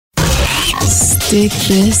Stick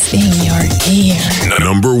this in your ear. The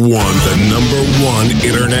number one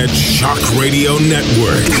internet shock radio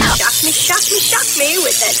network. Shock me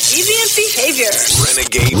with that deviant behavior.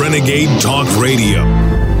 Renegade Talk Radio.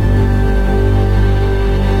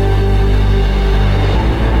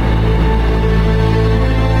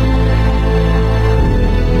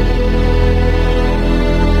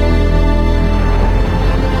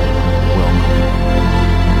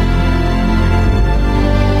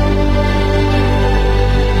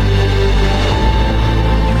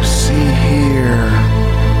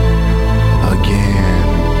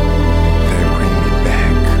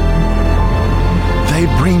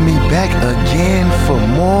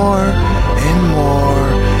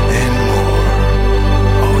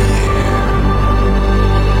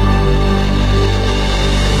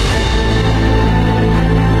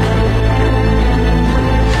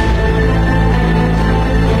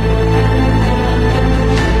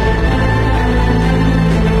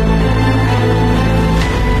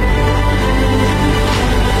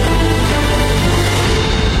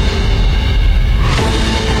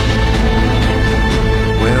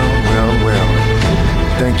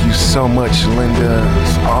 So much, Linda.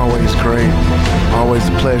 It's always great, always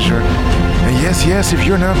a pleasure. And yes, if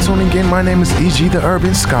you're now tuning in, my name is E.G. the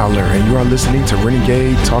Urban Scholar, and you are listening to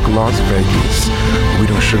Renegade Talk Las Vegas. We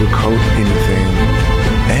don't sugarcoat anything.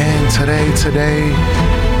 And today,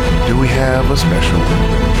 do we have a special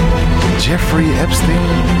one? Jeffrey Epstein?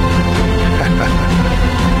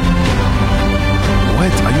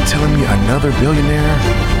 What? Are you telling me another billionaire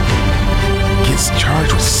gets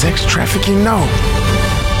charged with sex trafficking? No.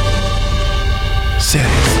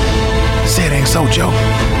 Say it ain't so, Joe.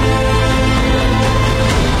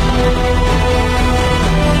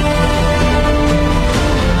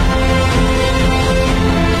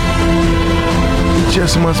 We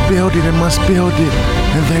just must build it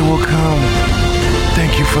and they will come.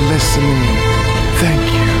 Thank you for listening.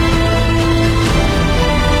 Thank you.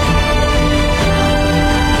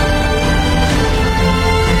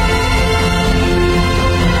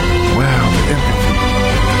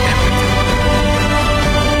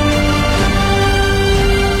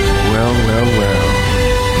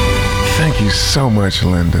 Thank you so much,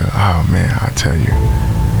 Linda. Oh man, I tell you,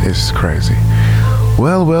 it's crazy.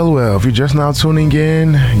 Well, if you're just now tuning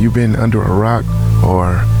in, you've been under a rock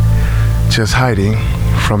or just hiding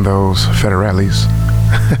from those federales.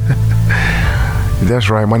 That's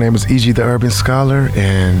right, my name is E.G. the Urban Scholar,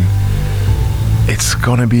 and it's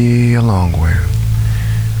gonna be a long one.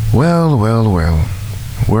 Well,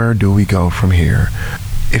 where do we go from here?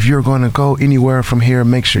 If you're going to go anywhere from here,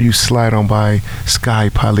 make sure you slide on by Sky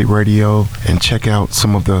Pilot Radio and check out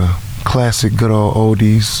some of the classic good old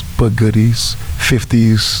oldies but goodies,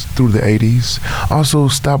 50s through the 80s. Also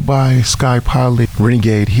stop by Sky Pilot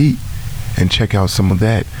Renegade Heat and check out some of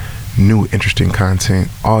that new interesting content,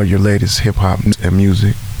 all your latest hip-hop and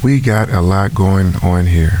music. We got a lot going on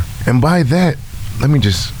here. And by that, let me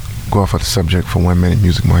just go off of the subject for 1 minute,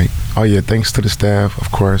 Music Mike. Oh yeah, thanks to the staff, of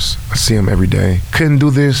course. I see them every day. Couldn't do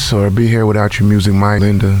this or be here without you, Music Mike.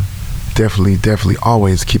 Linda, definitely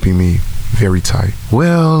always keeping me very tight.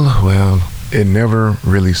 Well, it never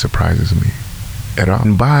really surprises me at all.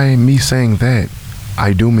 And by me saying that,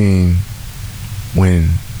 I do mean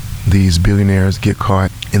when these billionaires get caught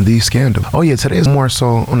in these scandals. Oh yeah, today is more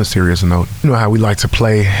so on a serious note. You know how we like to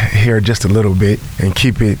play here just a little bit and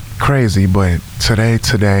keep it crazy, but today,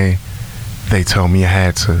 they told me I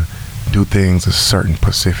had to do things a certain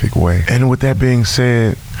specific way. And with that being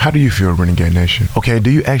said, how do you feel, Renegade Nation? Okay,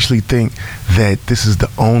 do you actually think that this is the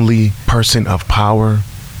only person of power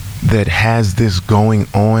that has this going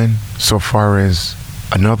on, so far as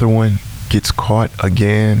another one gets caught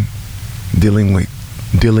again dealing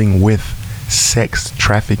with sex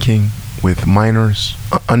trafficking with minors,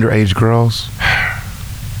 underage girls?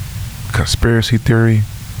 Conspiracy theory,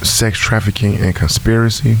 sex trafficking, and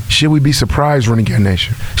conspiracy. Should we be surprised, Renegade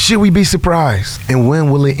Nation? Should we be surprised? And when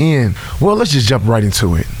will it end? Well, let's just jump right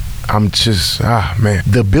into it.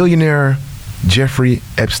 The billionaire Jeffrey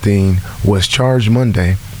Epstein was charged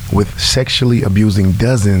Monday with sexually abusing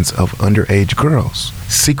dozens of underage girls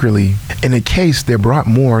secretly in a case that brought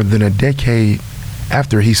more than a decade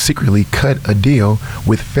after he secretly cut a deal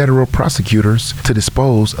with federal prosecutors to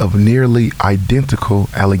dispose of nearly identical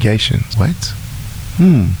allegations. What?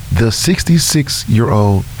 The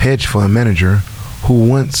 66-year-old hedge fund manager, who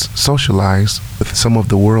once socialized with some of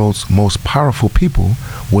the world's most powerful people,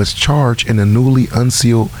 was charged in a newly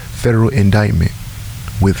unsealed federal indictment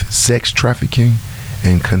with sex trafficking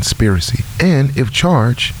and conspiracy. And if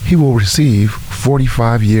charged, he will receive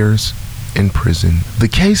 45 years in prison. The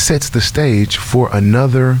case sets the stage for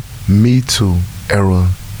another Me Too era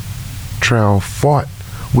trial fought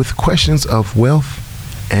with questions of wealth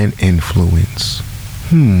and influence.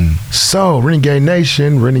 So, Renegade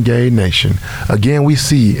Nation, again we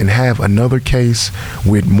see and have another case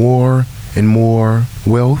with more and more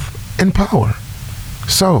wealth and power.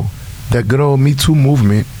 So, that good old Me Too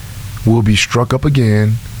movement will be struck up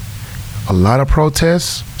again. A lot of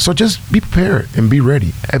protests, so just be prepared and be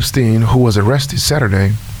ready. Epstein, who was arrested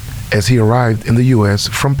Saturday as he arrived in the U.S.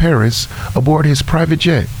 from Paris aboard his private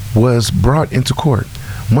jet, was brought into court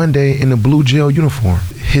Monday in a blue jail uniform,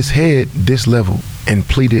 his head disleveled, and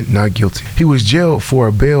pleaded not guilty. He was jailed for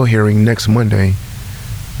a bail hearing next Monday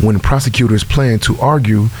when prosecutors plan to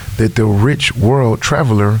argue that the rich world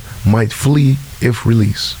traveler might flee if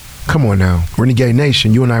released. Come on now, Renegade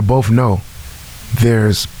Nation, you and I both know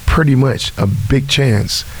there's pretty much a big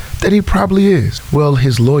chance that he probably is. Well,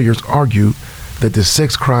 his lawyers argued that the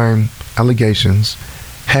sex crime allegations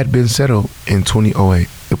had been settled in 2008.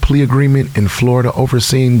 The plea agreement in Florida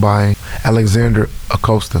overseen by Alexander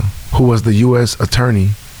Acosta, who was the U.S.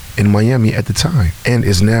 attorney in Miami at the time and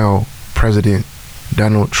is now President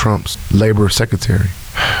Donald Trump's labor secretary.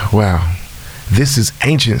 Wow. This is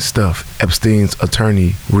ancient stuff, Epstein's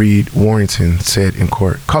attorney Reed Warrington said in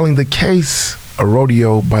court, calling the case a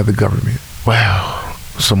rodeo by the government. Wow.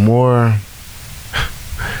 Some more.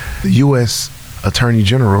 The U.S. Attorney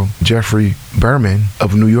General Geoffrey Berman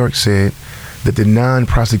of New York said that the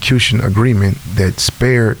non-prosecution agreement that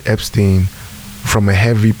spared Epstein from a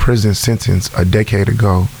heavy prison sentence a decade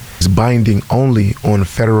ago is binding only on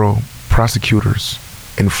federal prosecutors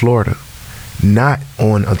in Florida, not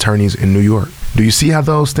on attorneys in New York. Do you see how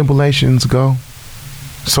those stipulations go?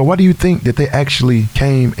 So why do you think that they actually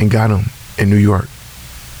came and got him in New York?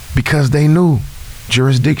 Because they knew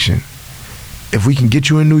jurisdiction. If we can get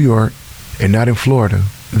you in New York and not in Florida,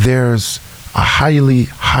 there's a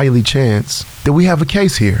highly chance that we have a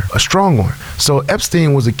case here, a strong one. So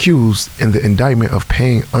Epstein was accused in the indictment of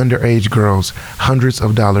paying underage girls hundreds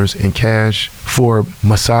of dollars in cash for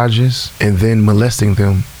massages and then molesting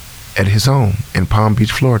them at his home in Palm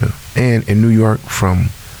Beach, Florida, and in New York from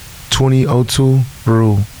 2002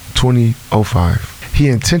 through 2005. He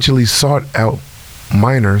intentionally sought out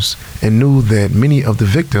minors and knew that many of the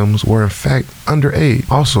victims were in fact underage.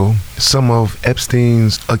 Also, some of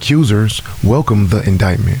Epstein's accusers welcomed the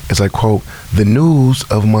indictment. As I quote, "The news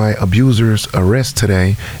of my abuser's arrest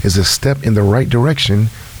today is a step in the right direction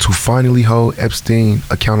to finally hold Epstein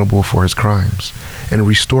accountable for his crimes and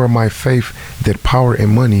restore my faith that power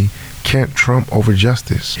and money can't trump over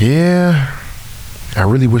justice." Yeah, I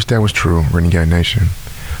really wish that was true, Renegade Nation.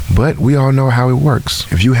 But we all know how it works.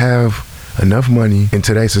 If you have enough money in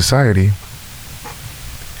today's society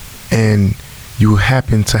and you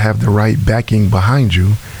happen to have the right backing behind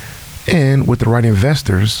you and with the right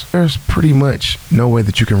investors, there's pretty much no way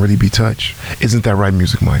that you can really be touched. Isn't that right,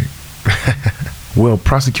 Music Mike? Well,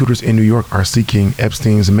 prosecutors in New York are seeking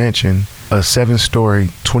Epstein's mansion, a 7-story,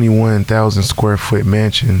 21,000 square foot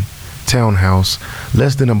mansion townhouse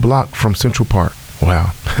less than a block from Central Park.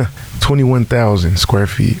 Wow. 21,000 square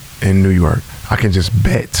feet in New York. I can just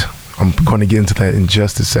bet. I'm going to get into that in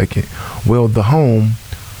just a second. Well, the home,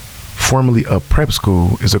 formerly a prep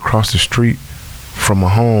school, is across the street from a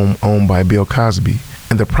home owned by Bill Cosby,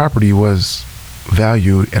 and the property was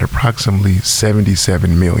valued at approximately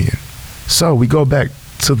 $77 million. So we go back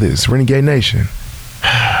to this, Renegade Nation.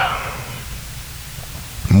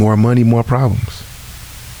 More money, more problems.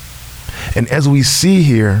 And as we see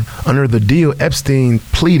here, under the deal, Epstein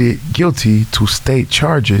pleaded guilty to state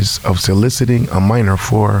charges of soliciting a minor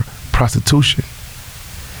for prostitution.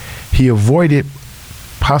 He avoided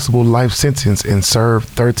possible life sentence and served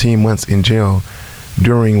 13 months in jail,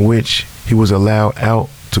 during which he was allowed out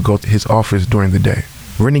to go to his office during the day.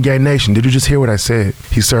 Renegade Nation, did you just hear what I said?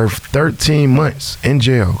 He served 13 months in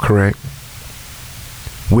jail, correct?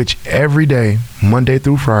 Which every day, Monday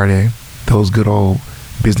through Friday, those good old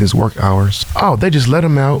business work hours, they just let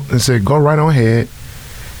him out and said, go right on ahead.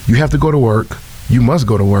 You have to go to work. You must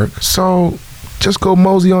go to work. So just go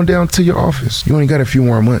mosey on down to your office. You only got a few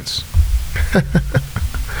more months.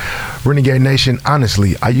 Renegade Nation,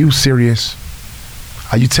 honestly, are you serious?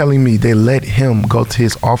 Are you telling me they let him go to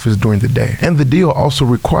his office during the day? And the deal also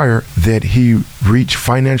required that he reach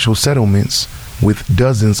financial settlements with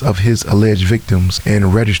dozens of his alleged victims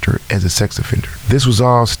and register as a sex offender. This was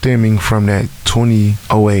all stemming from that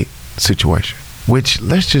 2008 situation, which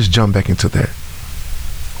let's just jump back into that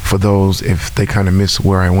for those if they kind of miss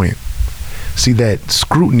where I went. See, that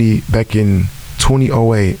scrutiny back in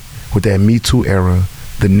 2008 with that Me Too era,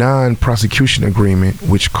 the non-prosecution agreement,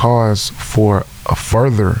 which caused for a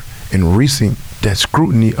further and recent that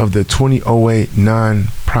scrutiny of the 2008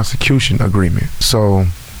 non-prosecution agreement. So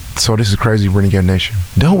this is crazy, Renegade Nation.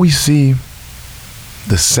 Don't we see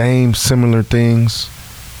the similar things?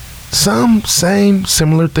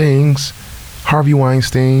 Similar things. Harvey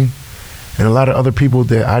Weinstein and a lot of other people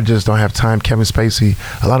that I just don't have time. Kevin Spacey,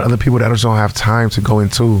 a lot of other people that I just don't have time to go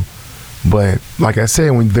into. But like I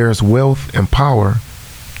said, when there's wealth and power,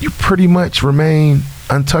 you pretty much remain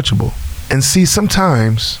untouchable. And see,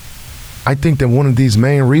 sometimes I think that one of these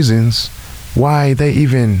main reasons why they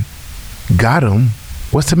even got him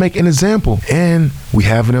was to make an example. And we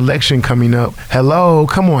have an election coming up. Hello,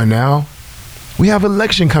 come on now. We have an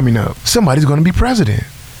election coming up. Somebody's going to be president.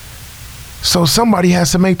 So somebody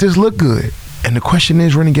has to make this look good. And the question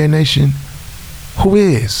is, Renegade Nation, who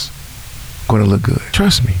is going to look good?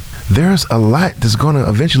 Trust me, there's a lot that's going to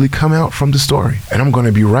eventually come out from the story. And I'm going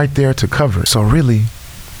to be right there to cover it. So really,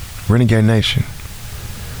 Renegade Nation,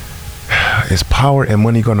 is power and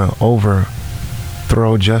money going to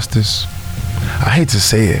overthrow justice? I hate to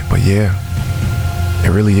say it, but yeah, it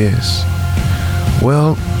really is.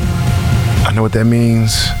 Well, I know what that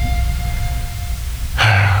means.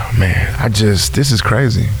 Man, this is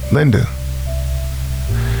crazy. Linda,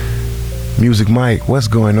 Music Mike, what's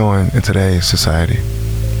going on in today's society?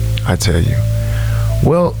 I tell you.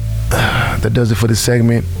 Well, that does it for this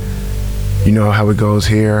segment. You know how it goes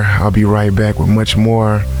here. I'll be right back with much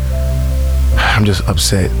more. I'm just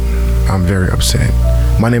upset. I'm very upset.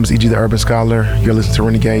 My name is E.G. the Urban Scholar. You're listening to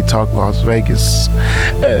Renegade Talk Las Vegas.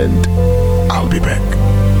 And I'll be back.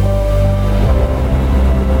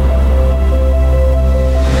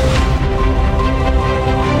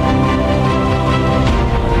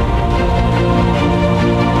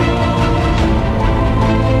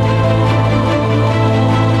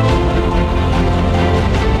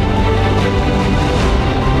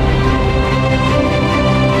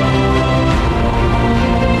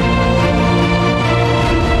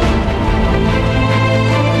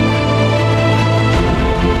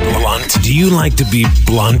 Do you like to be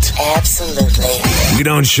blunt? Absolutely. We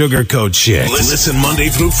don't sugarcoat shit. Listen Monday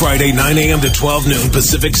through Friday, 9 a.m. to 12 noon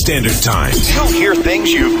Pacific Standard Time. You'll hear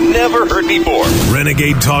things you've never heard before.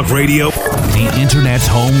 Renegade Talk Radio. The Internet's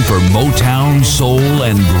home for Motown, soul,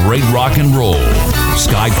 and great rock and roll.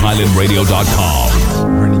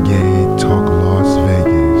 SkyPilotRadio.com. Renegade Talk Las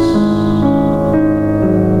Vegas.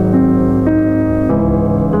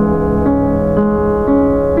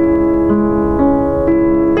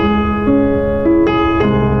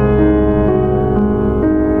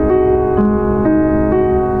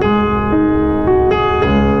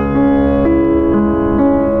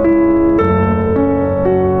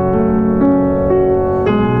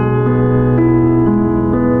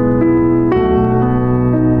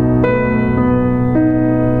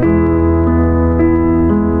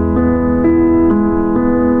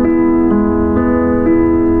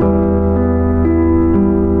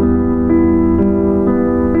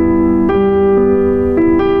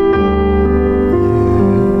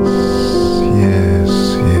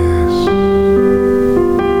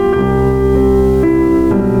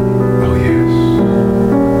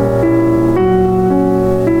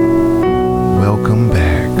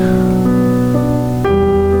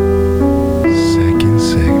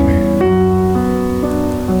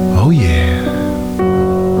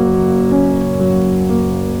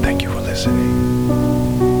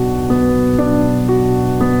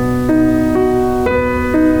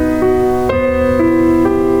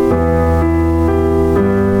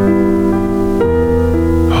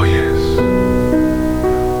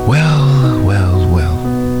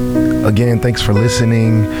 Again, thanks for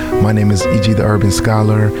listening. My name is E.G. the Urban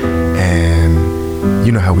Scholar, and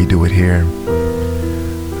you know how we do it here.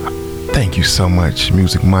 Thank you so much,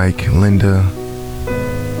 Music Mike, Linda,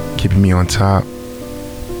 keeping me on top.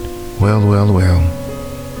 Well.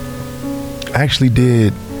 I actually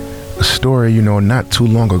did a story, not too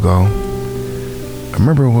long ago. I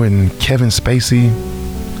remember when Kevin Spacey,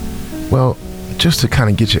 well, just to kind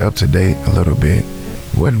of get you up to date a little bit,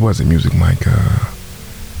 what was it, Music Mike?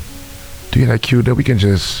 Do you have that queued up? We can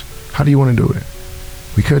just, how do you want to do it?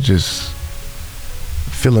 We could just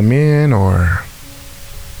fill them in, or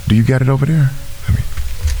do you got it over there?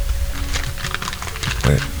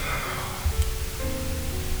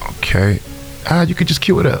 Okay. You could just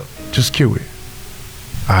cue it up. Just cue it.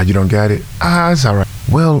 You don't got it? It's all right.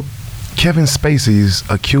 Well, Kevin Spacey's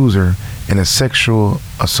accuser in a sexual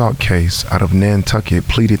assault case out of Nantucket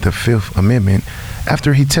pleaded the Fifth Amendment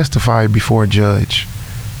after he testified before a judge.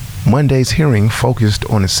 Monday's hearing focused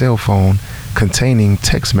on a cell phone containing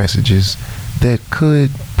text messages that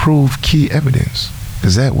could prove key evidence.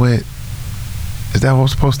 Is that what's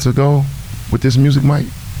supposed to go? with this music, Mike,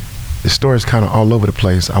 the story is kind of all over the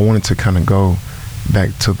place. I wanted to kind of go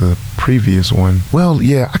back to the previous one. Well,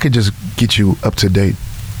 yeah, I could just get you up to date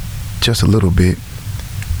just a little bit.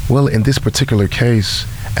 Well, in this particular case,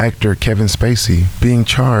 actor Kevin Spacey being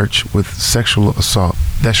charged with sexual assault.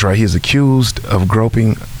 That's right, he is accused of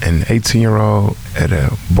groping an 18-year-old at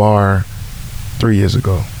a bar 3 years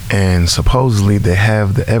ago. And supposedly they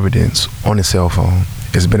have the evidence on his cell phone.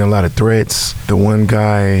 There's been a lot of threats. The one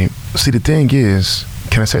guy, see, the thing is,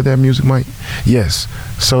 can I say that, music, Mike? Yes.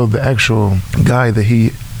 So the actual guy that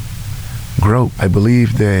he groped, I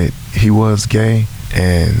believe that he was gay,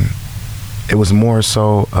 and it was more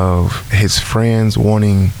so of his friends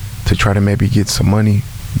wanting to try to maybe get some money,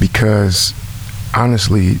 because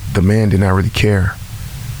honestly, the man did not really care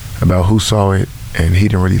about who saw it, and he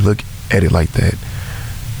didn't really look at it like that.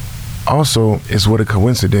 Also, it's what a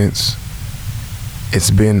coincidence. It's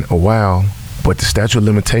been a while, but the statute of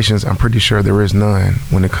limitations, I'm pretty sure there is none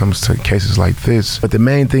when it comes to cases like this. But the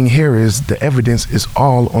main thing here is the evidence is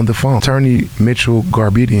all on the phone. Attorney Mitchell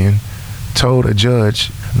Garbedian told a judge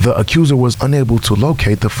the accuser was unable to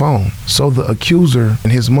locate the phone. So the accuser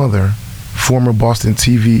and his mother, former Boston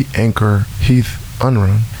TV anchor Heath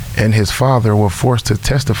Unruh, and his father were forced to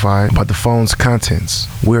testify about the phone's contents,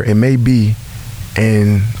 where it may be,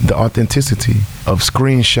 and the authenticity of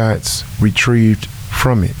screenshots retrieved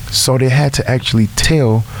from it. So they had to actually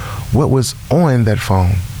tell what was on that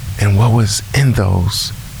phone and what was in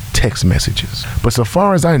those text messages. But so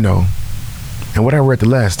far as I know, and what I read the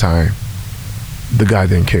last time, the guy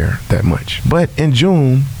didn't care that much. But in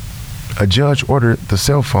June, a judge ordered the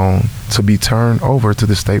cell phone to be turned over to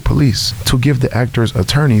the state police to give the actor's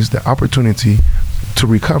attorneys the opportunity to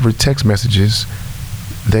recover text messages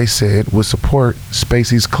they said would support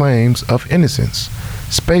Spacey's claims of innocence.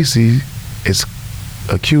 Spacey is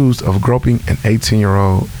accused of groping an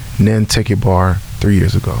 18-year-old Nantucket bar 3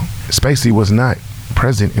 years ago. Spacey was not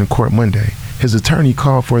present in court Monday. His attorney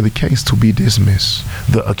called for the case to be dismissed.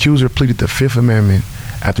 The accuser pleaded the Fifth Amendment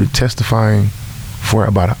after testifying for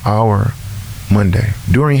about an hour Monday.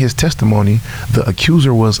 During his testimony, the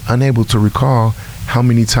accuser was unable to recall how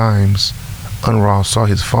many times Unruh saw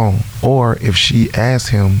his phone or if she asked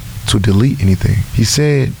him to delete anything. He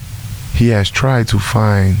said he has tried to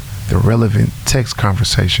find the relevant text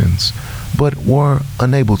conversations, but were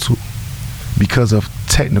unable to because of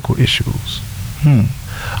technical issues.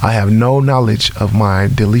 I have no knowledge of my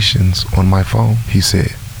deletions on my phone, he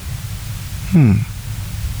said.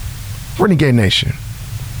 Renegade Nation.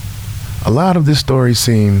 A lot of this story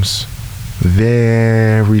seems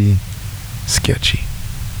very sketchy,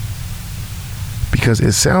 because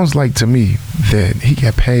it sounds like to me that he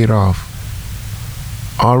got paid off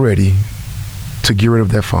already to get rid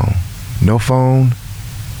of that phone. No phone,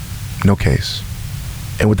 no case.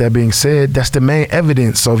 And with that being said, that's the main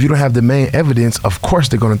evidence. So if you don't have the main evidence, of course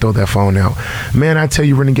they're going to throw that phone out. Man, I tell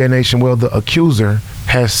you, Renegade Nation, well, the accuser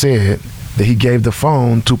has said that he gave the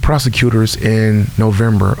phone to prosecutors in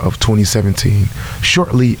November of 2017.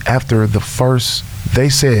 Shortly after the first, they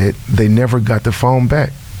said they never got the phone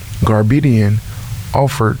back. Garbedian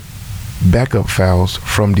offered backup files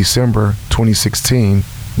from December 2016,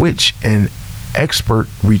 which an expert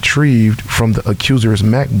retrieved from the accuser's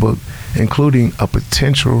MacBook, including a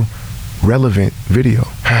potential relevant video.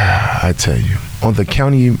 I tell you. On the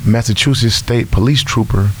county Massachusetts State Police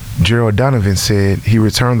Trooper, Gerald Donovan said he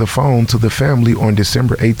returned the phone to the family on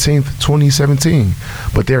December 18th, 2017,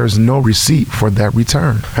 but there is no receipt for that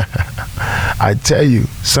return. I tell you,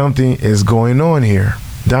 something is going on here.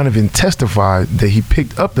 Donovan testified that he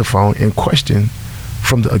picked up the phone in question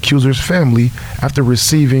from the accuser's family after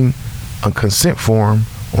receiving a consent form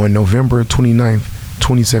on November 29th,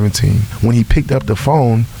 2017. When he picked up the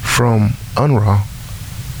phone from Unruh,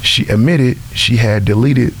 she admitted she had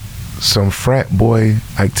deleted some frat boy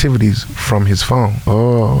activities from his phone.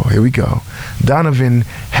 Oh, here we go. Donovan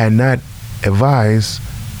had not advised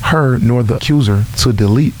her nor the accuser to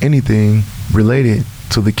delete anything related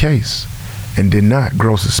to the case, and did not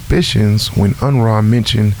grow suspicions when Unruh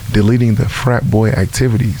mentioned deleting the frat boy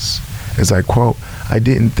activities. As I quote, "I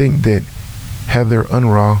didn't think that Heather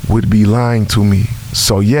Unruh would be lying to me.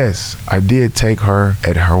 So yes, I did take her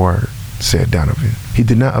at her word," said Donovan. He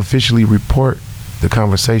did not officially report the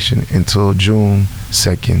conversation until June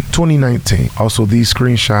 2nd, 2019. Also, these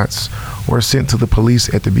screenshots were sent to the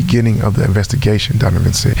police at the beginning of the investigation,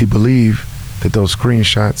 Donovan said. He believed that those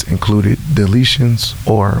screenshots included deletions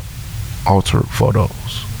or altered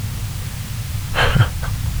photos.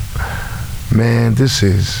 Man, this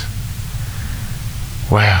is,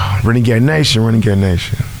 wow. Renegade Nation,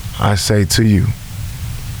 I say to you,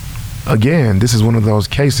 again, this is one of those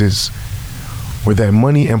cases where that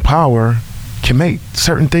money and power can make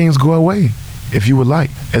certain things go away if you would like.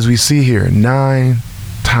 As we see here, 9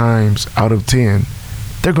 times out of 10,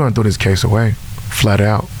 they're going to throw this case away, flat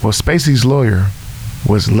out. Well, Spacey's lawyer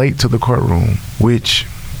was late to the courtroom, which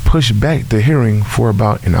pushed back the hearing for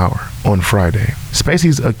about an hour on Friday.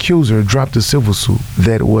 Spacey's accuser dropped a civil suit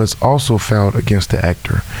that was also filed against the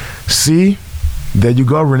actor. See, there you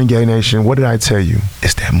go, Renegade Nation. What did I tell you?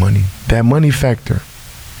 It's that money factor.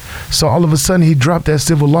 So all of a sudden he dropped that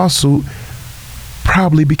civil lawsuit,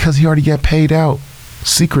 probably because he already got paid out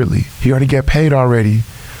secretly. He already got paid already.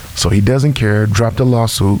 So he doesn't care, drop the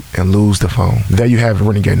lawsuit, and lose the phone. There you have it,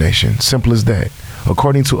 Renegade Nation. Simple as that.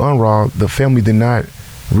 According to Unraw, the family did not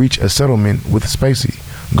reach a settlement with Spacey.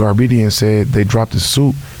 Garbedian said they dropped the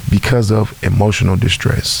suit because of emotional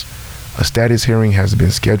distress. A status hearing has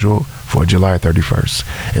been scheduled for July 31st.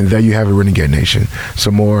 And there you have it, Renegade Nation.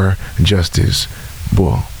 Some more justice.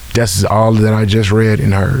 Boy, that's all that I just read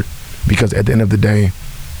and heard. Because at the end of the day,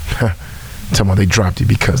 talking about they dropped it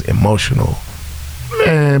because emotional.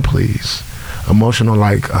 Man, please. Emotional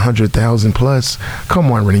like 100,000 plus. Come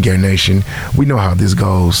on, Renegade Nation. We know how this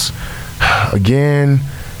goes. Again,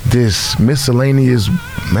 this miscellaneous,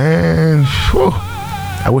 man. Whew,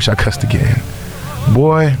 I wish I cussed again.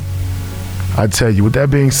 Boy, I tell you, with that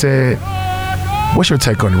being said, what's your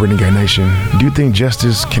take on the Renegade Nation? Do you think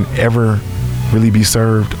justice can ever really be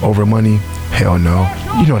served over money? Hell no.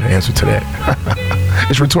 You know the answer to that.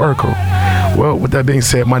 It's rhetorical. Well, with that being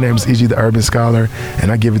said, my name is E.G. the Urban Scholar,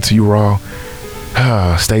 and I give it to you raw.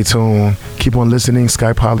 Stay tuned. Keep on listening.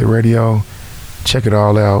 Sky Pilot Radio. Check it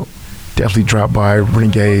all out. Definitely drop by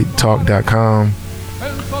renegadetalk.com.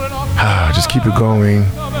 Just keep it going.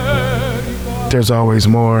 There's always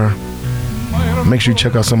more. Make sure you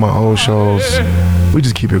check out some of my old shows. We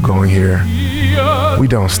just keep it going here. We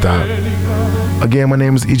don't stop. Again, my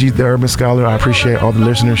name is E.G. the Urban Scholar. I appreciate all the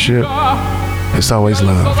listenership. It's always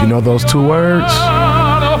love. You know those 2 words?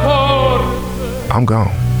 I'm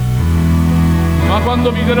gone. Ma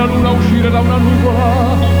quando vide la luna uscire da una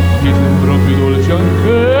nuvola, mi sembrò più dolce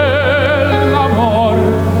anche la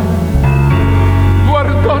morte.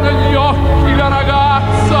 Guardò negli occhi la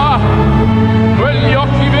ragazza, quegli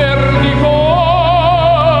occhi verdi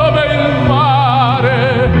come il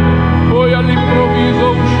mare. Poi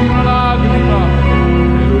all'improvviso uscì una lacrima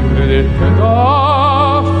e lui credette d'affogare.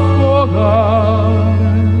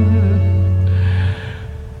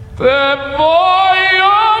 Te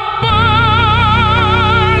voglio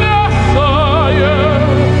bene assai.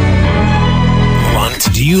 Blunt?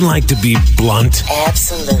 Do you like to be blunt?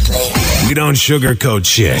 Absolutely. We don't sugarcoat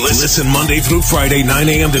shit. Listen Monday through Friday, 9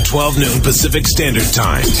 a.m. to 12 noon Pacific Standard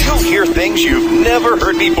Time. You'll hear things you've never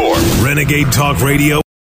heard before. Renegade Talk Radio.